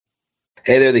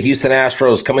Hey there, the Houston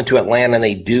Astros coming to Atlanta, and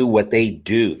they do what they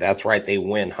do. That's right, they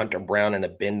win. Hunter Brown in a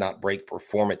bend not break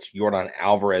performance. Yordan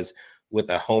Alvarez with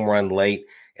a home run late,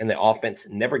 and the offense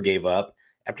never gave up.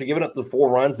 After giving up the 4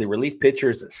 runs, the relief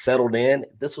pitchers settled in.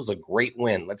 This was a great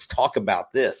win. Let's talk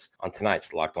about this on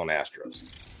tonight's Locked On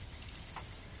Astros.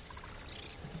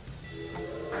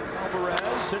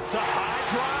 Alvarez hits a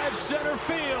high drive center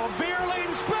field. Beer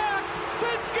leans back.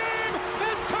 This game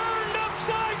is turned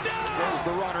upside down. There's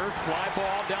the runner. Fly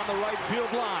ball down the right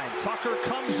field line. Tucker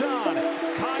comes on.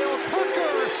 Kyle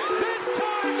Tucker. This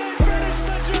time they finish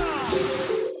the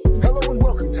job. Hello and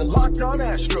welcome to Locked On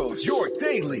Astros, your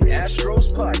daily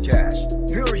Astros podcast.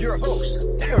 Here are your hosts,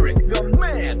 Eric the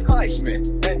Man Heisman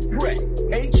and Brett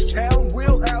H-Town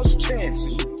Wheelhouse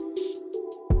Chansey.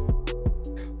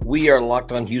 We are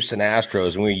Locked On Houston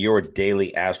Astros, and we're your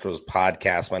daily Astros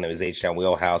podcast. My name is H-Town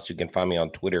Wheelhouse. You can find me on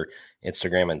Twitter,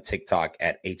 Instagram, and TikTok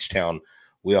at H-Town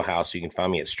Wheelhouse. You can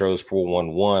find me at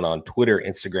Stros411 on Twitter,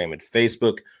 Instagram, and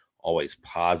Facebook. Always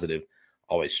positive,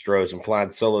 always Stros. I'm flying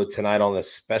solo tonight on the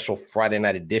special Friday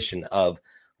night edition of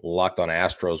Locked On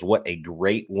Astros. What a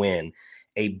great win.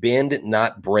 A bend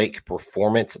not break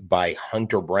performance by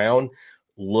Hunter Brown.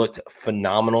 Looked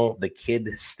phenomenal. The kid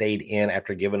stayed in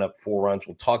after giving up 4 runs.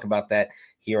 We'll talk about that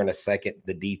here in a second,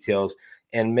 the details.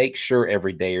 And make sure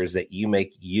every dayers that you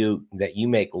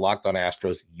make Locked On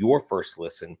Astros your first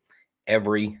listen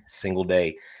every single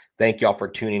day. Thank y'all for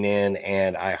tuning in,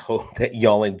 and I hope that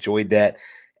y'all enjoyed that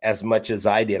as much as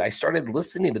I did. I started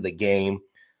listening to the game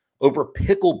over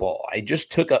pickleball. I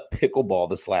just took up pickleball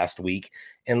this last week,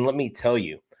 and let me tell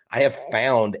you, I have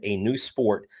found a new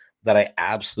sport that I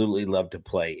absolutely love to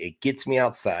play. It gets me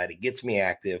outside. It gets me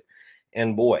active.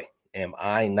 And boy, am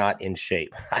I not in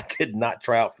shape. I could not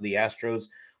try out for the Astros.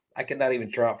 I could not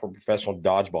even try out for a professional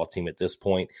dodgeball team at this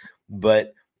point.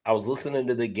 But I was listening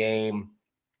to the game,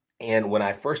 and when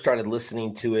I first started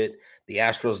listening to it, the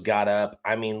Astros got up.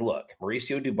 I mean, look,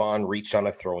 Mauricio Dubon reached on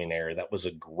a throwing error. That was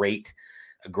a great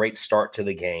start to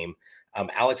the game.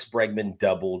 Alex Bregman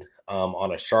doubled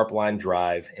on a sharp line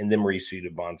drive, and then Mauricio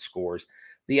Dubon scores.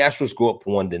 The Astros go up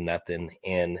 1-0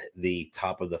 in the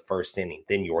top of the first inning.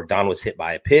 Then Yordan was hit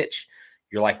by a pitch.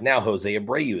 You're like, now Jose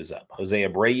Abreu is up. Jose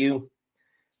Abreu,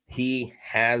 he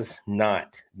has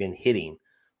not been hitting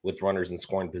with runners in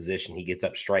scoring position. He gets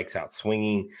up, strikes out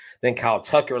swinging. Then Kyle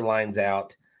Tucker lines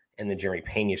out, and then Jeremy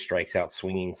Pena strikes out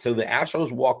swinging. So the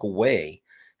Astros walk away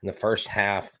in the first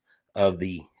half of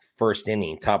the first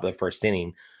inning, top of the first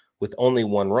inning, with only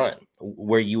 1 run,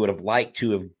 where you would have liked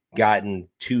to have gotten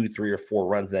 2, 3, or 4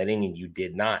 runs that inning. You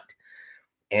did not.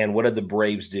 And what did the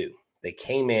Braves do? They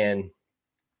came in.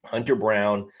 Hunter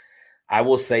Brown, I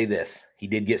will say this, he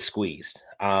did get squeezed.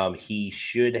 He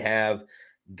should have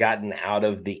gotten out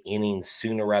of the inning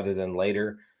sooner rather than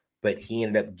later, but he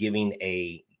ended up giving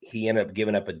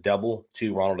up a double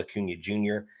to Ronald Acuna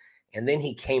Jr. And then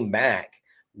he came back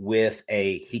with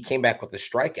a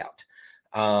strikeout.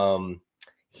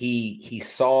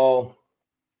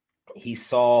 He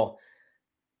saw,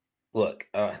 look,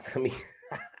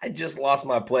 I just lost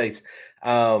my place.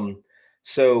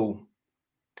 So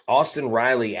Austin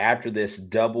Riley after this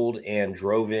doubled and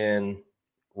drove in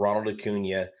Ronald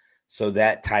Acuna. So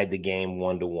that tied the game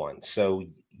 1-1. So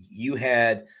you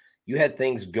had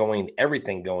things going,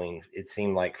 everything going, it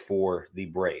seemed like, for the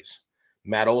Braves.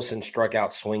 Matt Olson struck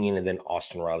out swinging, and then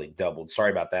Austin Riley doubled.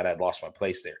 Sorry about that. I'd lost my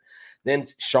place there. Then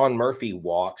Sean Murphy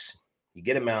walks. You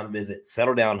get a mound visit,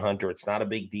 settle down, Hunter. It's not a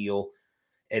big deal.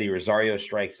 Eddie Rosario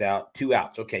strikes out. 2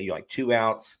 outs. Okay, you're like 2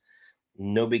 outs.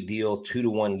 No big deal.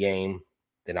 2-1 game.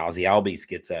 Then Ozzie Albies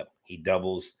gets up. He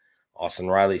doubles. Austin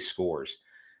Riley scores.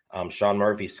 Sean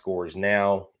Murphy scores.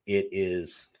 Now it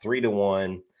is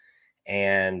 3-1.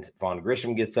 And Vaughn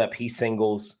Grisham gets up. He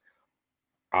singles.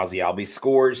 Ozzie Albies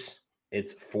scores.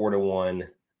 It's 4-1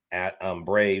 at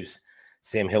Braves.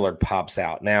 Sam Hillard pops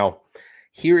out. Now,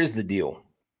 here is the deal.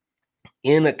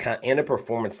 In a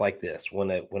performance like this, when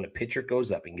a pitcher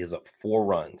goes up and gives up 4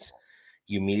 runs,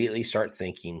 you immediately start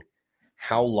thinking,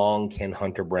 how long can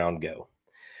Hunter Brown go?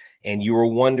 And you were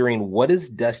wondering, what is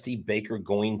Dusty Baker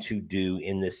going to do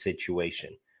in this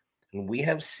situation? And we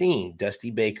have seen Dusty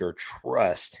Baker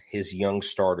trust his young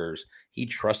starters. He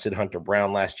trusted Hunter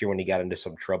Brown last year when he got into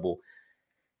some trouble.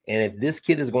 And if this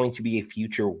kid is going to be a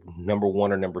future number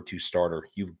 1 or number 2 starter,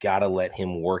 you've got to let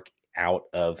him work out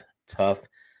of tough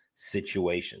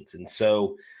situations. And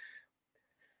so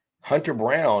Hunter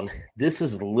Brown, this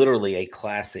is literally a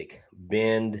classic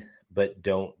bend but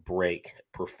don't break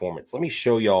performance. Let me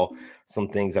show y'all some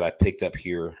things that I picked up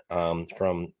here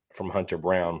from Hunter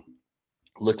Brown.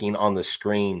 Looking on the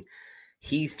screen,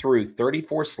 he threw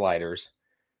 34 sliders,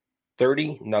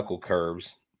 30 knuckle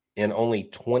curves, and only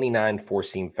 29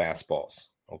 four-seam fastballs,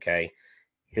 okay?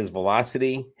 His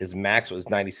velocity, his max was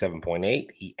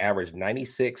 97.8. He averaged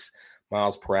 96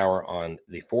 miles per hour on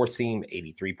the four-seam,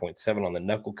 83.7 on the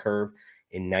knuckle curve,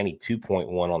 and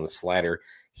 92.1 on the slider.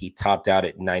 He topped out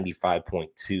at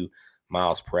 95.2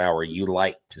 miles per hour. You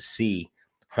like to see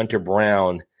Hunter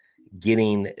Brown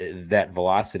getting that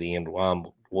velocity, and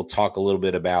we'll talk a little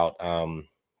bit about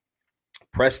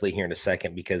Presley here in a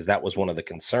second, because that was one of the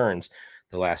concerns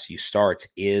the last few starts,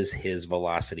 is his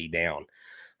velocity down.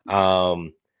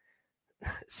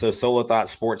 So Solo Thought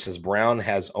Sports says Brown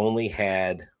has only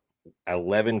had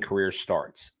 11 career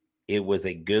starts. It was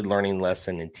a good learning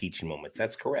lesson and teaching moments.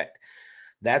 That's correct.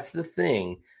 That's the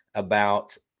thing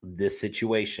about this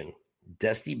situation.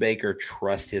 Dusty Baker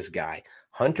trusts his guy.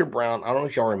 Hunter Brown, I don't know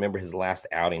if y'all remember his last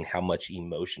outing, how much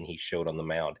emotion he showed on the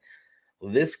mound.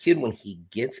 This kid, when he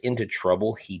gets into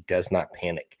trouble, he does not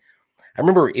panic. I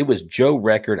remember it was Joe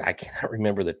Record. I cannot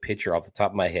remember the pitcher off the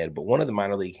top of my head, but one of the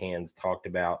minor league hands talked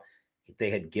about they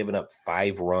had given up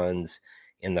 5 runs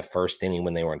in the first inning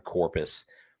when they were in Corpus.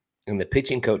 And the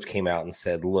pitching coach came out and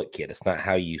said, look, kid, it's not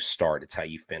how you start, it's how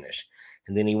you finish.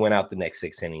 And then he went out the next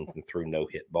 6 innings and threw no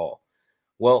hit ball.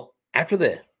 Well, after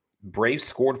the Braves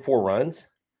scored 4 runs,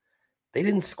 they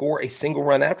didn't score a single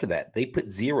run after that. They put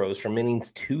zeros from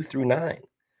innings 2 through 9.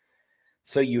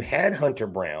 So you had Hunter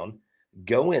Brown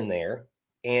go in there,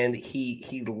 and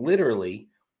he literally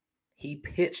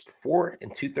pitched 4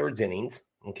 2/3 innings.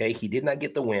 Okay, he did not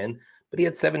get the win, but he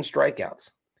had 7 strikeouts.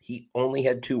 He only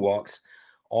had 2 walks.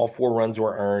 All 4 runs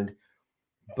were earned,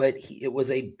 but it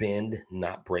was a bend,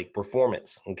 not break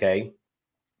performance. Okay,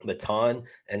 Baton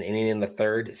an inning in the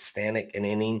third, Stanek an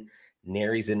inning,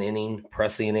 Nery's an inning,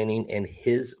 Presley an inning, and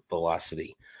his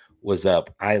velocity was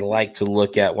up. I like to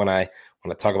look at when I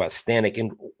talk about Stanek,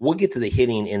 and we'll get to the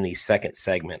hitting in the second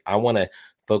segment. I want to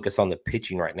focus on the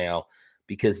pitching right now,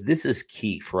 because this is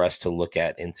key for us to look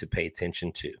at and to pay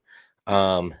attention to.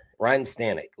 Ryan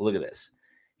Stanek, look at this.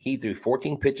 He threw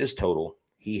 14 pitches total.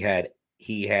 He had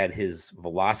his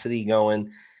velocity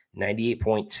going,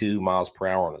 98.2 miles per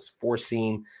hour on his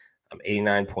four-seam,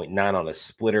 89.9 on his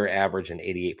splitter average, and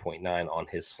 88.9 on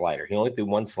his slider. He only threw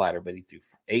 1 slider, but he threw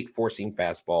 8 four-seam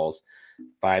fastballs,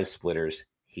 5 splitters.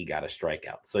 He got a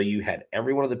strikeout. So you had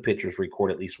every one of the pitchers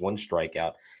record at least 1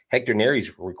 strikeout. Hector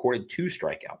Nery's recorded 2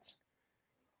 strikeouts.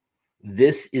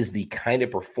 This is the kind of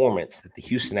performance that the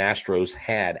Houston Astros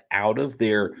had out of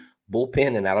their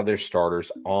bullpen and out of their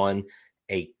starters on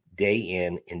a day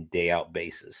in and day out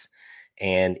basis.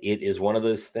 And it is one of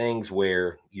those things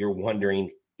where you're wondering,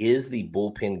 is the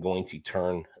bullpen going to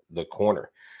turn the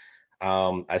corner?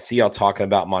 I see y'all talking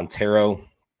about Montero.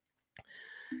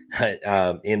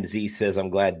 MZ says,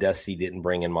 I'm glad Dusty didn't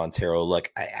bring in Montero.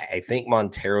 Look, I think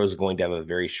Montero is going to have a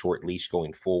very short leash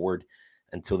going forward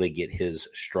until they get his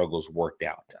struggles worked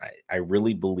out. I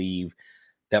really believe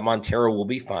that Montero will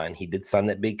be fine. He did sign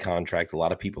that big contract. A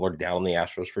lot of people are down on the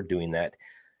Astros for doing that.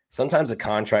 Sometimes a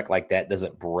contract like that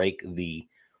doesn't break the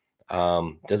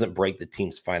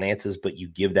team's finances, but you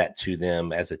give that to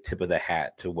them as a tip of the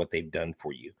hat to what they've done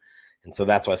for you. And so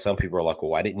that's why some people are like,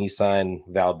 well, why didn't you sign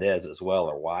Valdez as well?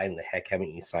 Or why in the heck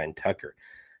haven't you signed Tucker?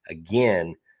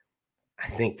 Again, I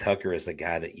think Tucker is a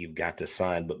guy that you've got to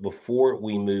sign. But before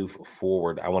we move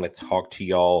forward, I want to talk to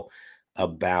y'all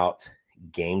about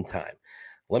Game Time.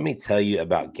 Let me tell you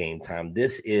about Game Time.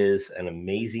 This is an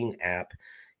amazing app.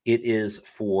 It is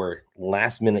for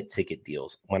last-minute ticket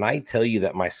deals. When I tell you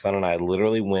that my son and I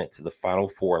literally went to the Final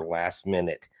Four last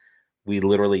minute, we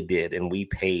literally did, and we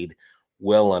paid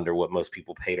well under what most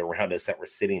people paid around us that were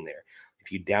sitting there.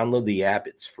 If you download the app,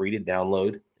 it's free to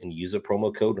download, and use a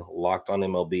promo code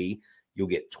LOCKEDONMLB. You'll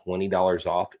get $20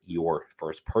 off your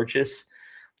first purchase.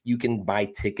 You can buy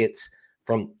tickets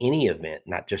from any event,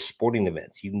 not just sporting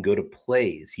events. You can go to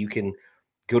plays. You can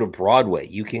go to Broadway.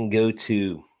 You can go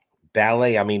to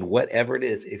ballet. I mean, whatever it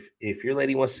is. If your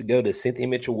lady wants to go to Cynthia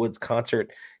Mitchell Wood's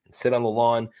concert and sit on the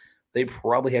lawn, they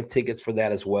probably have tickets for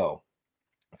that as well.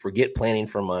 Forget planning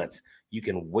for months. You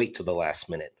can wait till the last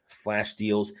minute. Flash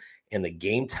deals and the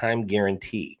Game Time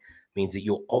guarantee means that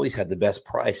you'll always have the best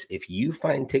price. If you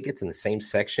find tickets in the same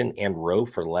section and row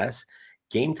for less,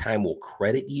 Game Time will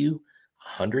credit you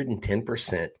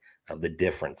 110% of the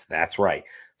difference. That's right.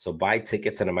 So buy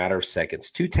tickets in a matter of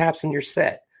seconds. 2 taps and you're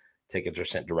set. Tickets are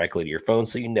sent directly to your phone,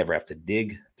 so you never have to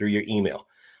dig through your email.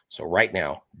 So right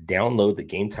now, download the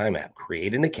Game Time app,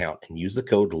 create an account, and use the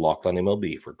code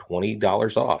LOCKEDONMLB for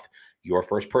 $20 off your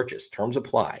first purchase. Terms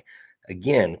apply.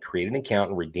 Again, create an account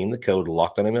and redeem the code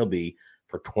LOCKEDONMLB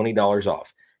for $20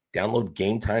 off. Download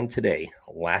Game Time today.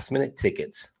 Last-minute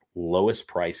tickets, lowest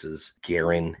prices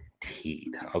guaranteed.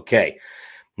 guaranteed. Okay.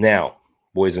 Now,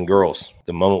 boys and girls,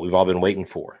 the moment we've all been waiting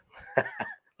for.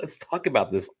 Let's talk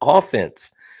about this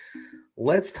offense.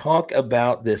 Let's talk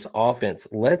about this offense.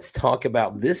 Let's talk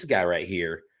about this guy right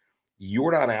here,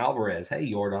 Yordan Alvarez.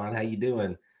 Hey, Yordan, how you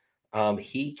doing?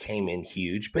 He came in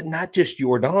huge, but not just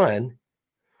Yordan.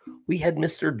 We had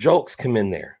Mr. Julks come in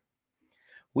there.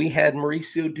 We had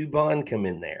Mauricio Dubon come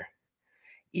in there.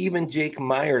 Even Jake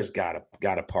Myers got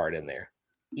a part in there.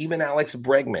 Even Alex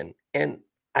Bregman. And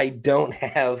I don't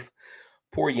have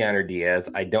poor Yanner Diaz.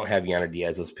 I don't have Yanner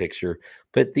Diaz's picture.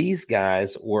 But these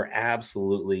guys were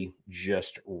absolutely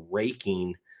just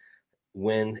raking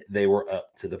when they were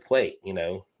up to the plate. You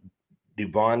know,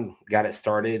 Dubon got it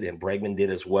started and Bregman did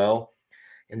as well.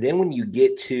 And then when you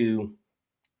get to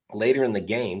later in the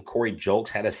game, Corey Julks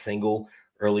had a single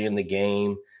early in the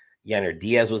game. Yanner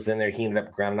Diaz was in there. He ended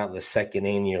up grounding out in the second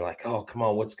inning. You're like, oh, come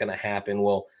on, what's going to happen?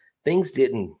 Well, things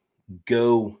didn't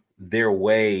go their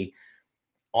way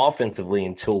offensively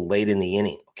until late in the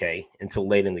inning, okay? Until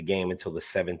late in the game, until the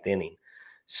seventh inning.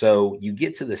 So you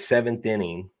get to the seventh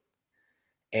inning,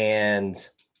 and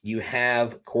you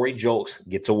have Corey Julks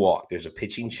gets a walk. There's a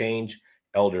pitching change.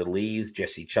 Elder leaves.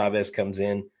 Jesse Chavez comes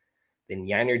in. Then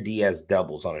Yanner Diaz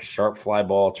doubles on a sharp fly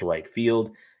ball to right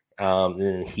field.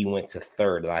 Then he went to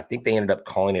third. And I think they ended up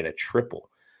calling it a triple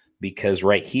because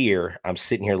right here, I'm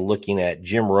sitting here looking at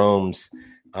Jim Rome's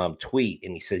tweet,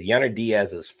 and he says Yanner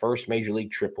Diaz's first major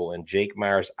league triple and Jake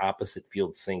Myers' opposite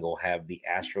field single have the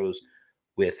Astros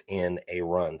within a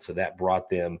run. So that brought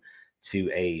them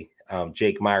to a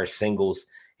Jake Myers singles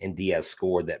and Diaz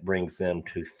scored that brings them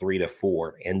to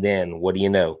 3-4. And then what do you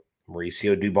know?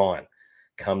 Mauricio Dubon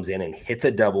comes in and hits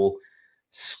a double,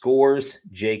 scores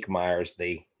Jake Myers.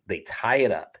 They tie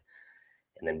it up.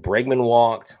 And then Bregman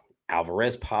walked.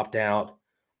 Alvarez popped out.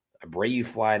 Abreu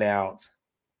flied out.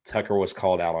 Tucker was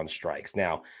called out on strikes.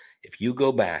 Now, if you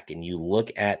go back and you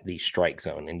look at the strike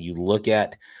zone and you look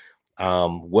at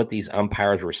what these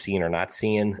umpires were seeing or not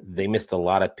seeing, they missed a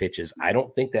lot of pitches. I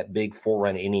don't think that big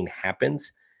 4-run inning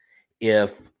happens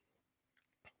if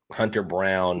Hunter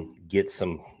Brown gets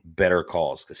some better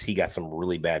calls because he got some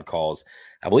really bad calls.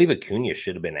 I believe Acuna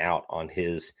should have been out on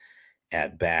his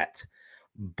at bat.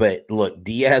 But look,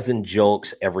 Diaz and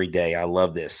Julks every day. I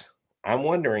love this. I'm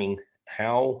wondering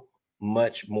how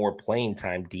much more playing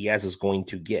time Diaz is going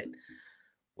to get.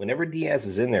 Whenever Diaz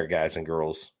is in there, guys and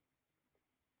girls,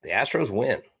 the Astros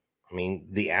win. I mean,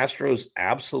 the Astros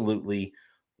absolutely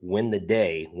win the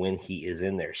day when he is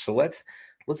in there. So let's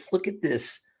look at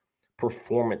this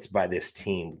performance by this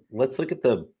team. Let's look at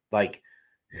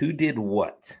who did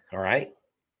what. All right.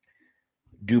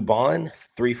 Dubon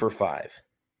 3 for 5.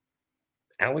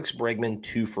 Alex Bregman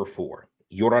 2 for 4.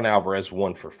 Yordan Alvarez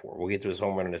 1 for 4. We'll get to his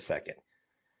home run in a second.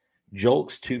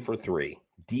 Julks 2 for 3.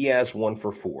 Diaz 1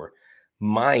 for 4.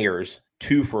 Myers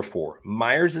 2 for 4.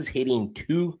 Myers is hitting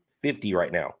 250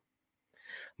 right now.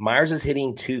 Myers is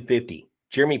hitting 250.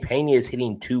 Jeremy Pena is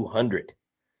hitting 200.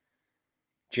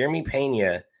 Jeremy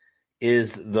Pena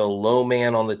is the low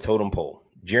man on the totem pole.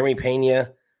 Jeremy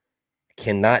Pena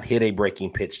cannot hit a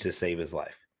breaking pitch to save his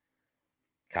life.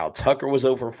 Kyle Tucker was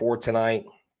 0 for 4 tonight.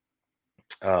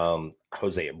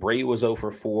 Jose Abreu was 0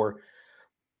 for 4.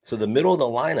 So the middle of the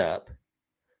lineup,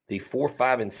 the 4,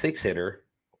 5, and 6 hitter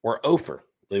were 0 for.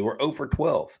 They were 0 for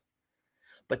 12.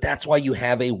 But that's why you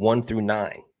have a 1 through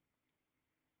 9.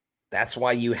 That's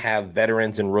why you have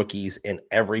veterans and rookies, and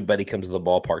everybody comes to the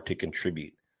ballpark to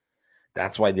contribute.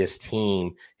 That's why this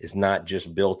team is not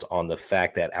just built on the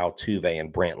fact that Altuve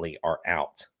and Brantley are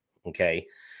out. Okay.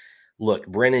 Look,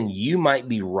 Brennan, you might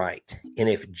be right. And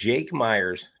if Jake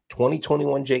Myers,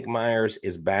 2021 Jake Myers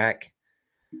is back,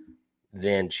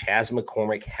 then Chas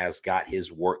McCormick has got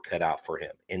his work cut out for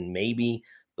him. And maybe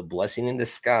the blessing in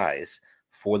disguise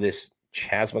for this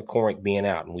Chas McCormick being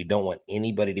out, and we don't want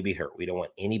anybody to be hurt, we don't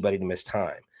want anybody to miss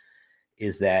time,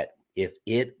 is that if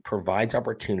it provides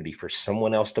opportunity for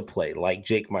someone else to play, like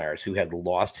Jake Myers, who had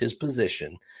lost his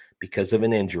position because of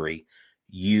an injury,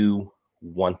 you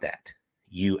want that.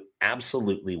 You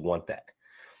absolutely want that.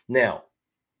 Now,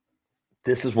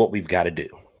 this is what we've got to do.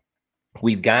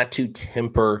 We've got to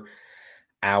temper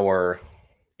our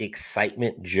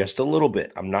excitement just a little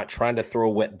bit. I'm not trying to throw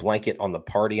a wet blanket on the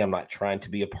party. I'm not trying to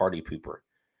be a party pooper.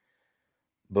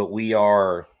 But we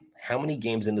are how many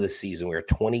games into the season? We are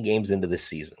 20 games into the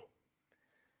season.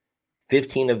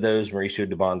 15 of those,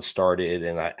 Mauricio Dubon started,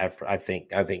 and I think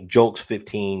Julks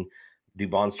 15.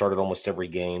 Dubon started almost every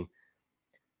game.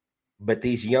 But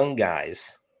these young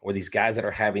guys, or these guys that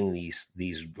are having these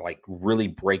like really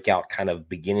breakout kind of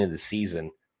beginning of the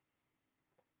season,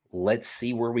 let's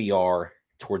see where we are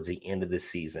towards the end of the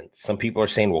season. Some people are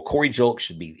saying, well, Corey Julks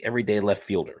should be everyday left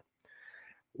fielder.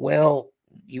 Well,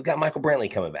 you got Michael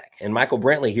Brantley coming back. And Michael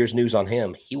Brantley, here's news on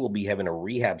him. He will be having a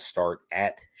rehab start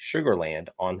at Sugarland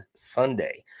on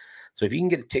Sunday. So if you can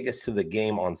get tickets to the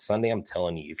game on Sunday, I'm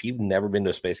telling you, if you've never been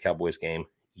to a Space Cowboys game,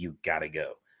 you got to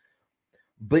go.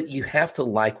 But you have to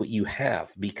like what you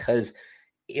have, because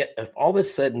if all of a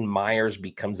sudden Myers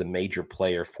becomes a major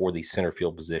player for the center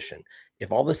field position,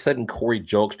 if all of a sudden Corey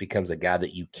Julks becomes a guy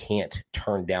that you can't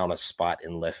turn down a spot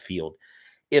in left field,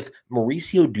 if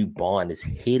Mauricio Dubon is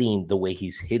hitting the way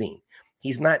he's hitting,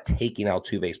 he's not taking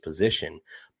Altuve's position,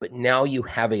 but now you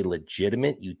have a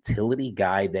legitimate utility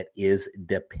guy that is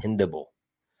dependable,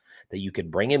 that you could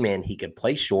bring him in. He could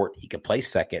play short. He could play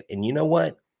second. And you know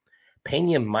what?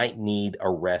 Pena might need a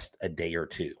rest a day or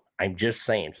two. I'm just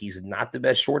saying, he's not the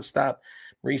best shortstop,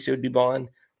 Mauricio Dubon,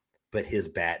 but his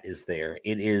bat is there.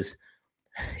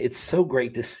 It's so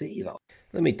great to see, though.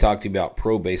 Let me talk to you about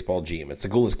Pro Baseball GM. It's the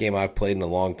coolest game I've played in a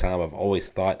long time. I've always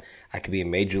thought I could be a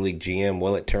Major League GM.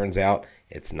 Well, it turns out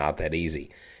it's not that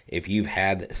easy. If you've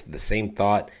had the same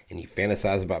thought and you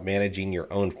fantasize about managing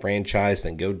your own franchise,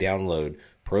 then go download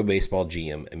Pro Baseball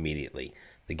GM immediately.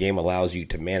 The game allows you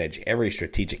to manage every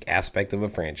strategic aspect of a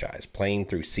franchise, playing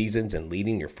through seasons and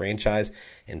leading your franchise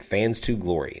and fans to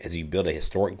glory as you build a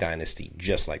historic dynasty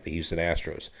just like the Houston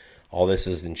Astros. All this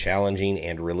is in challenging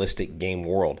and realistic game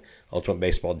world. Ultimate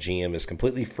Baseball GM is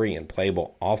completely free and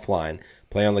playable offline,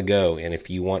 play on the go, and if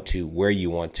you want to, where you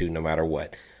want to, no matter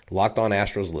what. Locked On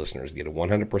Astros listeners get a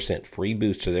 100% free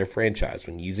boost to their franchise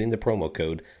when using the promo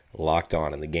code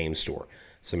LOCKEDON in the game store.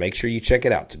 So make sure you check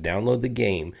it out. To download the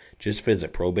game, just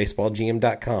visit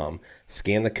ProBaseballGM.com,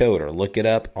 scan the code, or look it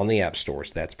up on the app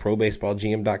stores. That's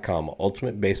ProBaseballGM.com,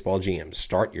 Ultimate Baseball GM.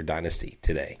 Start your dynasty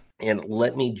today. And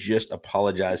let me just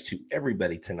apologize to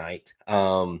everybody tonight.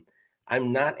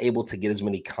 I'm not able to get as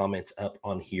many comments up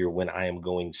on here when I am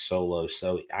going solo,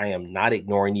 so I am not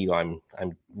ignoring you. I'm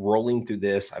rolling through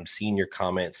this. I'm seeing your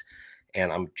comments,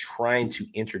 and I'm trying to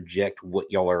interject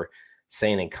what y'all are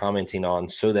saying and commenting on,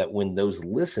 so that when those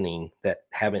listening that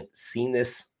haven't seen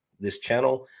this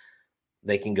channel,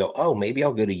 they can go, oh, maybe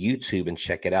I'll go to YouTube and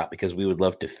check it out, because we would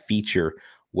love to feature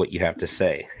what you have to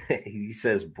say. He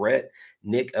says,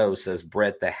 Nick O says,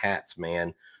 Brett, the hats,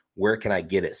 man, where can I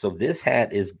get it? So this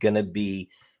hat is going to be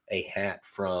a hat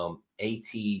from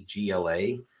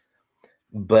ATGLA,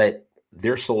 but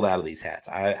they're sold out of these hats.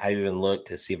 I even looked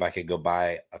to see if I could go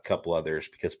buy a couple others,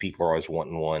 because people are always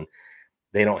wanting one.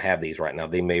 They don't have these right now.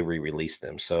 They may re-release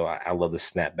them. So I love the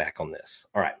snapback on this.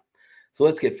 All right. So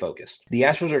let's get focused. The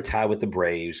Astros are tied with the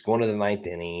Braves going to the ninth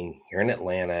inning here in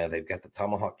Atlanta. They've got the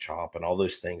tomahawk chop and all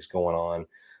those things going on.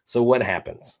 So what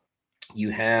happens? You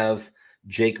have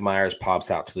Jake Myers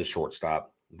pops out to the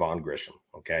shortstop, Vaughn Grisham.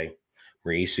 Okay.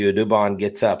 Mauricio Dubon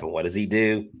gets up, and what does he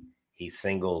do? He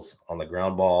singles on the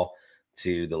ground ball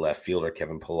to the left fielder,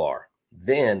 Kevin Pillar.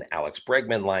 Then Alex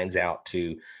Bregman lines out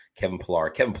to Kevin Pillar.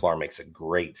 Kevin Pillar makes a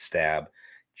great stab,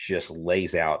 just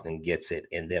lays out and gets it.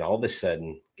 And then all of a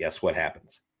sudden, guess what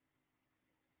happens?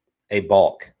 A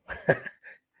balk.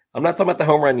 I'm not talking about the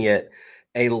home run yet.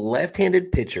 A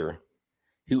left-handed pitcher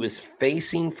who is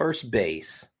facing first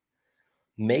base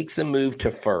makes a move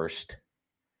to first,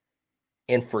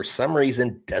 and for some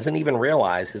reason doesn't even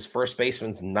realize his first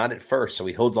baseman's not at first, so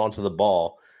he holds on to the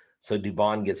ball. So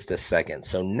Dubon gets to second.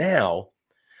 So now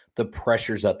the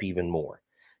pressure's up even more.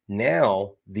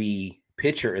 Now the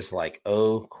pitcher is like,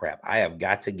 oh, crap, I have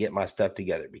got to get my stuff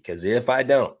together, because if I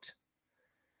don't,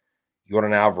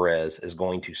 Yordan Alvarez is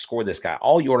going to score this guy.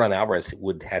 All Yordan Alvarez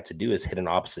would have to do is hit an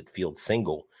opposite field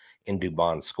single, and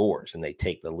Dubon scores, and they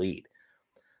take the lead.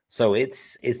 So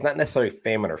it's not necessarily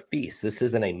famine or feast. This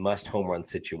isn't a must home run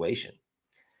situation.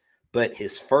 But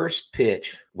his first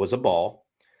pitch was a ball,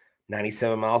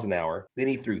 97 miles an hour. Then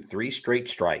he threw 3 straight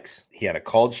strikes. He had a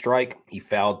called strike. He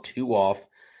fouled 2 off.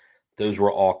 Those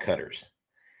were all cutters.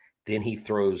 Then he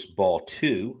throws ball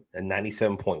 2, a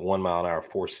 97.1 mile an hour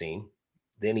four seam.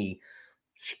 Then he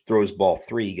throws ball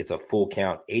 3, he gets a full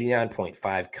count,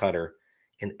 89.5 cutter,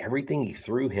 and everything he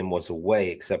threw him was away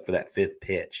except for that 5th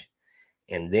pitch.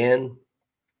 And then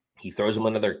he throws him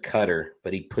another cutter,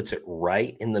 but he puts it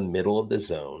right in the middle of the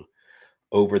zone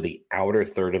over the outer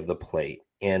third of the plate.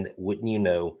 And wouldn't you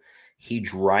know, he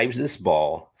drives this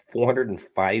ball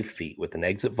 405 feet with an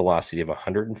exit velocity of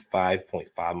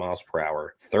 105.5 miles per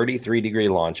hour, 33-degree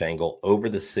launch angle over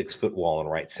the 6-foot wall in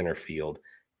right center field,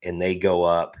 and they go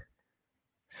up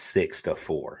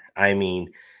 6-4. I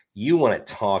mean, you want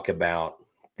to talk about,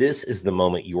 this is the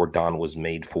moment Yordan was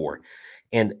made for.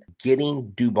 And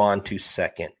getting Dubon to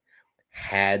second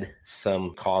had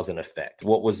some cause and effect.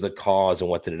 What was the cause and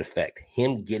what did it affect?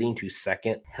 Him getting to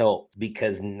second helped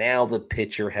because now the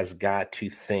pitcher has got to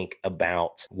think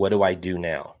about, what do I do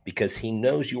now? Because he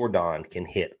knows Yordan can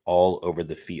hit all over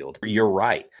the field. You're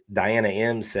right. Diana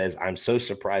M says, I'm so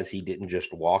surprised he didn't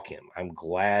just walk him.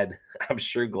 I'm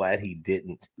sure glad he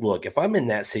didn't. Look, if I'm in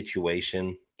that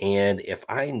situation and if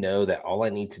I know that all I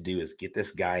need to do is get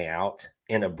this guy out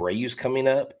and Abreu's coming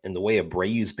up and the way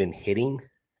Abreu's been hitting,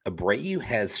 Abreu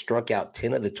has struck out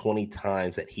 10 of the 20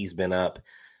 times that he's been up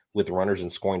with runners in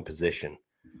scoring position.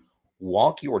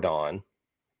 Walk Yordan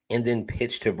and then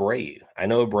pitch to Abreu. I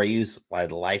know Abreu's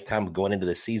like a lifetime going into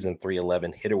the season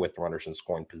 311 hitter with runners in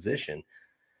scoring position,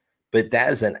 but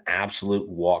that is an absolute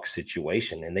walk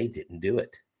situation, and they didn't do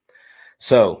it.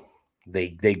 So they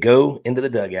go into the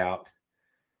dugout.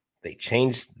 They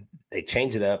change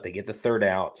it up. They get the third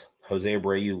out. Jose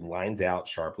Abreu lines out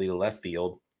sharply to left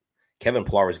field. Kevin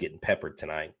Pillar was getting peppered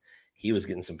tonight. He was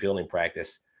getting some fielding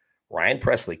practice. Ryan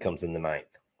Presley comes in the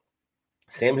ninth.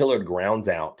 Sam Hillard grounds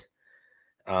out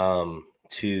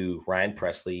to Ryan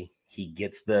Presley. He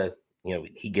gets there,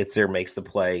 makes the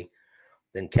play.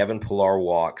 Then Kevin Pillar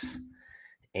walks.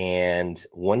 And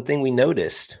one thing we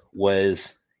noticed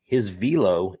was his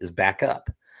velo is back up.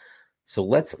 So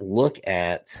let's look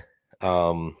at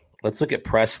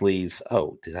Presley's.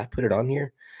 Oh, did I put it on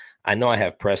here? I know I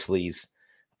have Presley's.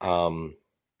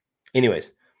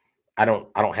 Anyways, I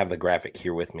don't have the graphic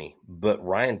here with me, but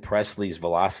Ryan Presley's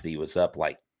velocity was up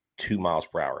like 2 miles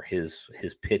per hour. His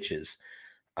pitches.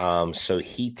 So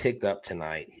he ticked up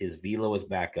tonight. His velo is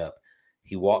back up.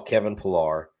 He walked Kevin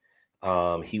Pillar.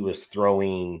 He was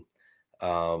throwing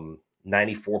 94.6,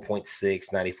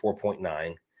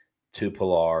 94.9 to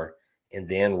Pillar. And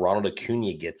then Ronald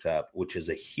Acuna gets up, which is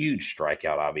a huge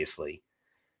strikeout, obviously.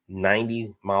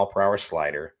 90 mile per hour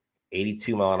slider,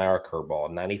 82 mile an hour curveball,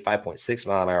 95.6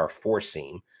 mile an hour four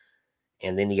seam.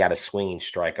 And then you got a swinging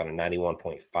strike on a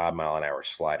 91.5 mile an hour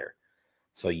slider.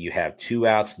 So you have 2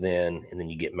 outs then, and then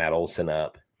you get Matt Olson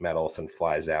up. Matt Olson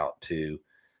flies out to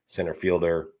center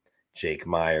fielder Jake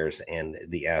Myers, and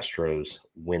the Astros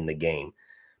win the game.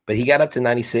 But he got up to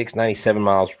 96, 97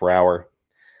 miles per hour.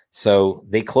 So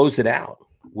they closed it out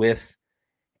with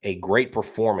a great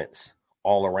performance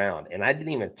all around. And I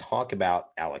didn't even talk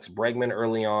about Alex Bregman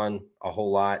early on a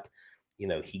whole lot.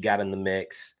 He got in the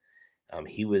mix.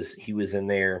 He was in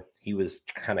there. He was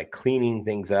kind of cleaning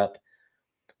things up.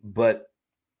 But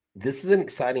this is an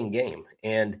exciting game.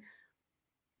 And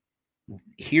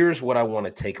here's what I want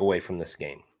to take away from this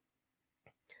game.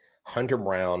 Hunter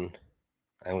Brown,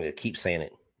 I'm going to keep saying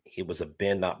it. It was a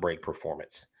bend, not break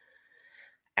performance.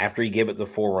 After he gave it the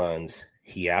 4 runs,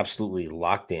 he absolutely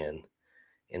locked in,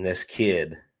 and this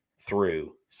kid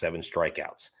threw 7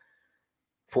 strikeouts.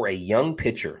 For a young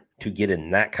pitcher to get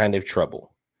in that kind of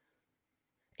trouble,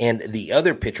 and the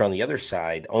other pitcher on the other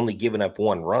side only giving up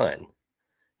 1 run,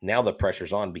 now the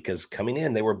pressure's on because coming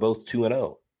in, they were both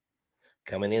 2-0.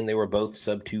 Coming in, they were both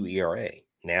sub-2 ERA.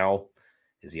 Now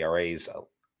his ERA is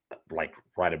like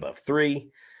right above 3,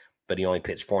 but he only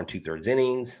pitched 4 2/3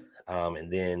 innings.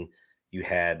 And then you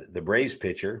had the Braves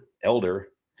pitcher, Elder,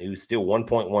 who's still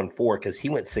 1.14 because he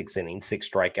went 6 innings, 6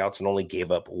 strikeouts, and only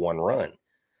gave up 1 run.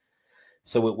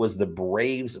 So it was the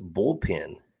Braves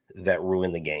bullpen that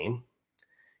ruined the game.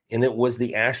 And it was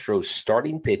the Astros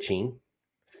starting pitching,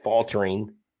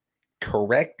 faltering,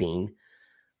 correcting,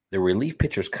 the relief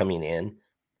pitchers coming in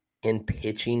and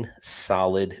pitching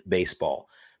solid baseball,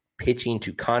 pitching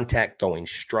to contact, throwing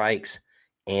strikes,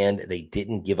 and they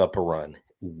didn't give up a run.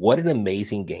 What an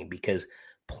amazing game, because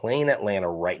playing Atlanta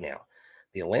right now,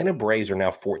 the Atlanta Braves are now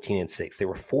 14-6. They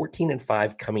were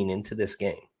 14-5 coming into this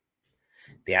game.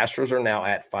 The Astros are now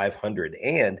at 500,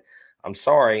 and I'm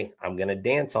sorry, I'm going to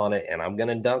dance on it, and I'm going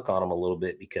to dunk on them a little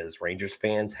bit because Rangers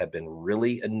fans have been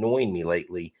really annoying me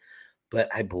lately. But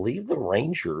I believe the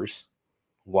Rangers,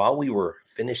 while we were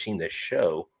finishing the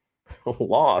show,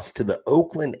 lost to the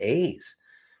Oakland A's.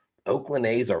 Oakland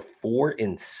A's are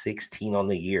 4-16 on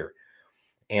the year.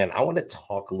 And I want to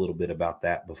talk a little bit about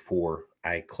that before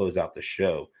I close out the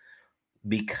show.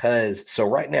 Because, so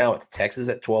right now it's Texas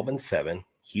at 12-7,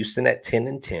 Houston at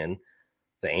 10-10,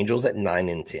 the Angels at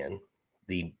 9-10,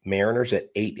 the Mariners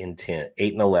at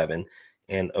 8-11,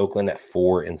 and Oakland at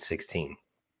 4-16.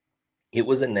 It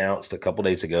was announced a couple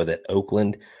days ago that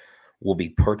Oakland will be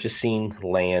purchasing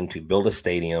land to build a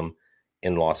stadium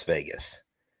in Las Vegas.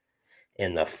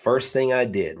 And the first thing I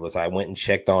did was I went and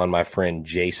checked on my friend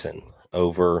Jason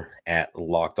over at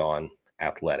Locked On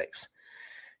Athletics.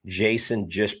 Jason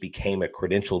just became a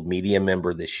credentialed media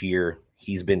member this year.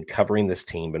 He's been covering this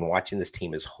team, been watching this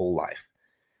team his whole life.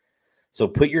 So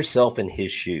put yourself in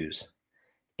his shoes.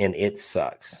 And it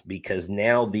sucks because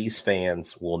now these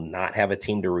fans will not have a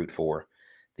team to root for.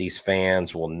 These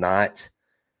fans will not,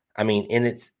 and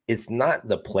it's not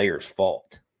the players'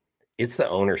 fault. It's the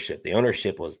ownership. The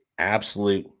ownership was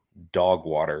absolute dog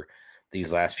water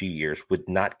these last few years, would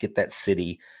not get that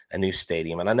city a new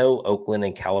stadium. And I know Oakland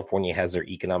and California has their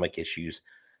economic issues,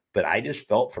 but I just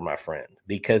felt for my friend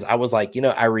because I was like,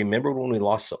 I remembered when we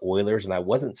lost the Oilers and I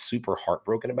wasn't super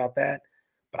heartbroken about that,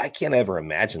 but I can't ever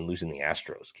imagine losing the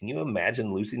Astros. Can you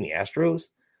imagine losing the Astros?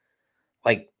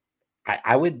 Like,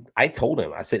 I told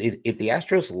him, I said, if the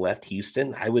Astros left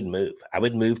Houston, I would move. I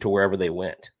would move to wherever they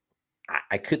went.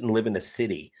 I couldn't live in a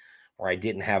city where I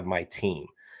didn't have my team.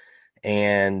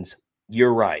 And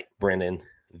you're right, Brendan.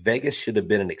 Vegas should have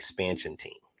been an expansion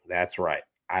team. That's right.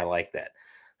 I like that.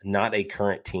 Not a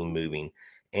current team moving.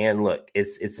 And look,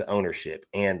 it's the ownership.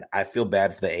 And I feel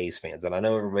bad for the A's fans. And I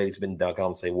know everybody's been dunking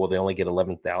on and say, well, they only get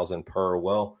 11,000 per.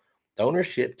 Well, the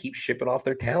ownership keeps shipping off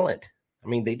their talent. I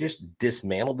mean, they just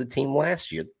dismantled the team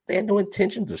last year. They had no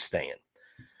intentions of staying.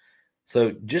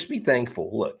 So just be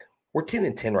thankful. Look, we're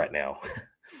 10-10 right now.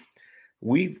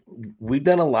 We've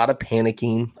done a lot of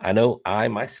panicking. I know I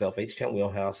myself, H-Town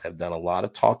Wheelhouse, have done a lot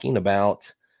of talking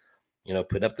about,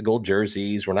 put up the gold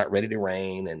jerseys. We're not ready to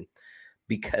rain. And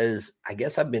because I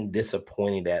guess I've been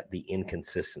disappointed at the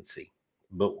inconsistency.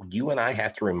 But you and I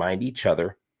have to remind each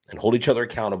other and hold each other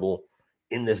accountable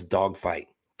in this dogfight.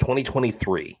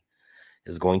 2023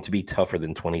 is going to be tougher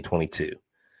than 2022.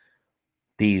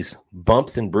 These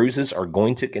bumps and bruises are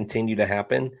going to continue to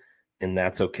happen, and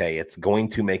that's okay. It's going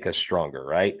to make us stronger,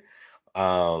 right?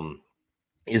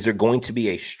 Is there going to be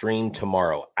a stream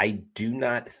tomorrow? I do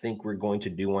not think we're going to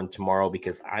do one tomorrow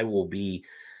because I will be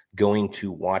going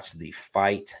to watch the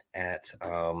fight at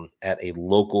a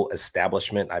local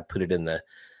establishment. I put it in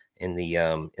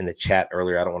the chat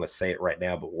earlier. I don't want to say it right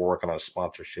now, but we're working on a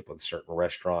sponsorship with a certain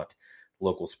restaurant,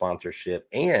 local sponsorship,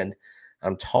 and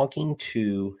I'm talking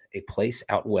to a place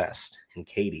out west in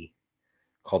Katy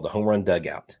called the Home Run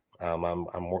Dugout.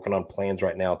 I'm working on plans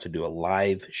right now to do a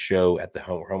live show at the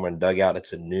Home Run Dugout.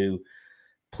 It's a new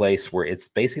place where it's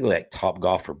basically like Top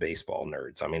Golf for baseball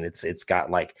nerds. I mean, it's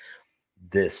got like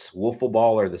this wiffle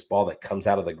ball or this ball that comes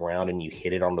out of the ground and you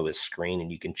hit it onto a screen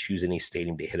and you can choose any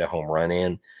stadium to hit a home run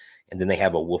in. And then they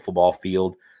have a wiffle ball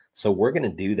field. So we're going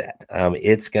to do that.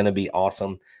 It's going to be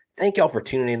awesome. Thank y'all for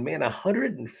tuning in, man.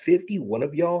 151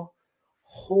 of y'all.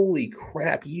 Holy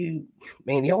crap.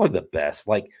 Y'all are the best.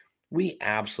 Like, we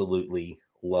absolutely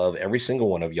love every single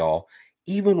one of y'all,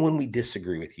 even when we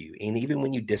disagree with you. And even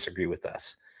when you disagree with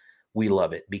us, we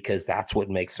love it because that's what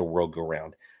makes the world go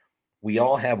round. We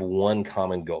all have one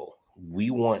common goal.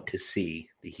 We want to see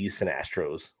the Houston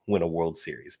Astros win a World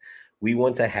Series. We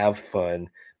want to have fun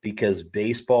because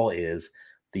baseball is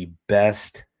the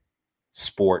best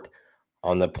sport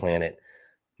on the planet.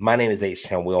 My name is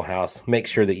H-Town Wheelhouse. Make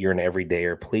sure that you're an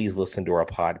everydayer. Please listen to our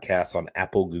podcast on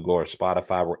Apple, Google, or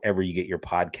Spotify, wherever you get your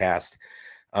podcast.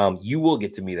 You will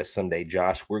get to meet us someday,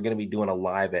 Josh. We're going to be doing a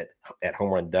live at Home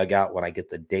Run Dugout. When I get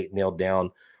the date nailed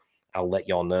down, I'll let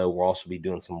y'all know. We'll also be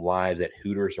doing some lives at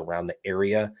Hooters around the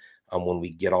area when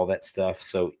we get all that stuff.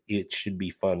 So it should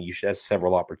be fun. You should have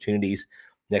several opportunities.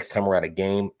 Next time we're at a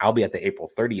game, I'll be at the April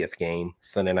 30th game,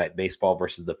 Sunday Night Baseball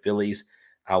versus the Phillies.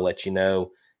 I'll let you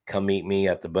know. Come meet me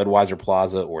at the Budweiser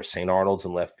Plaza or St. Arnold's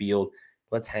in left field.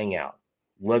 Let's hang out.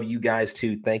 Love you guys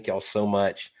too. Thank y'all so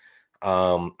much.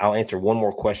 I'll answer one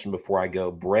more question before I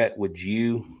go. Brett, would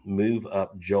you move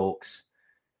up Jolks?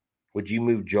 Would you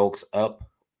move Jolks up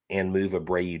and move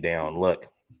Abreu down? Look,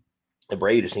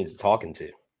 Abreu just needs talking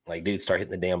to. Like, dude, start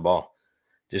hitting the damn ball.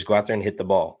 Just go out there and hit the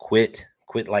ball. Quit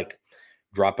like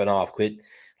dropping off. Quit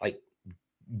like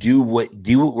do what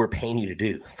we're paying you to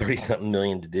do. 30-something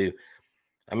million to do.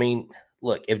 I mean,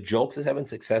 look, if Jolks is having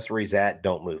success where he's at,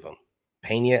 don't move him.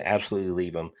 Pena, absolutely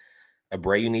leave him.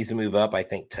 Abreu needs to move up. I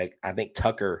think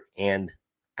Tucker and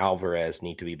Alvarez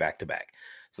need to be back-to-back.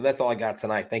 So that's all I got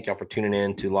tonight. Thank y'all for tuning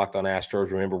in to Locked On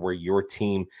Astros. Remember, we're your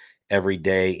team every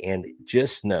day. And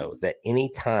just know that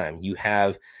anytime you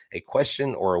have a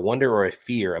question or a wonder or a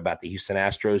fear about the Houston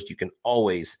Astros, you can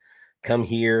always come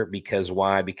here. Because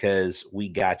why? Because we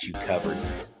got you covered.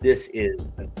 This is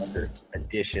another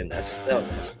edition, a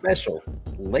special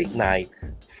late night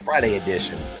Friday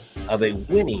edition of a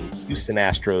winning Houston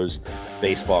Astros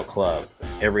baseball club.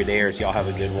 Everydayers, y'all have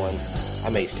a good one.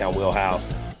 I'm H-Town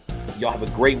Wheelhouse. Y'all have a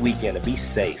great weekend and be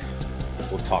safe.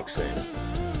 We'll talk soon.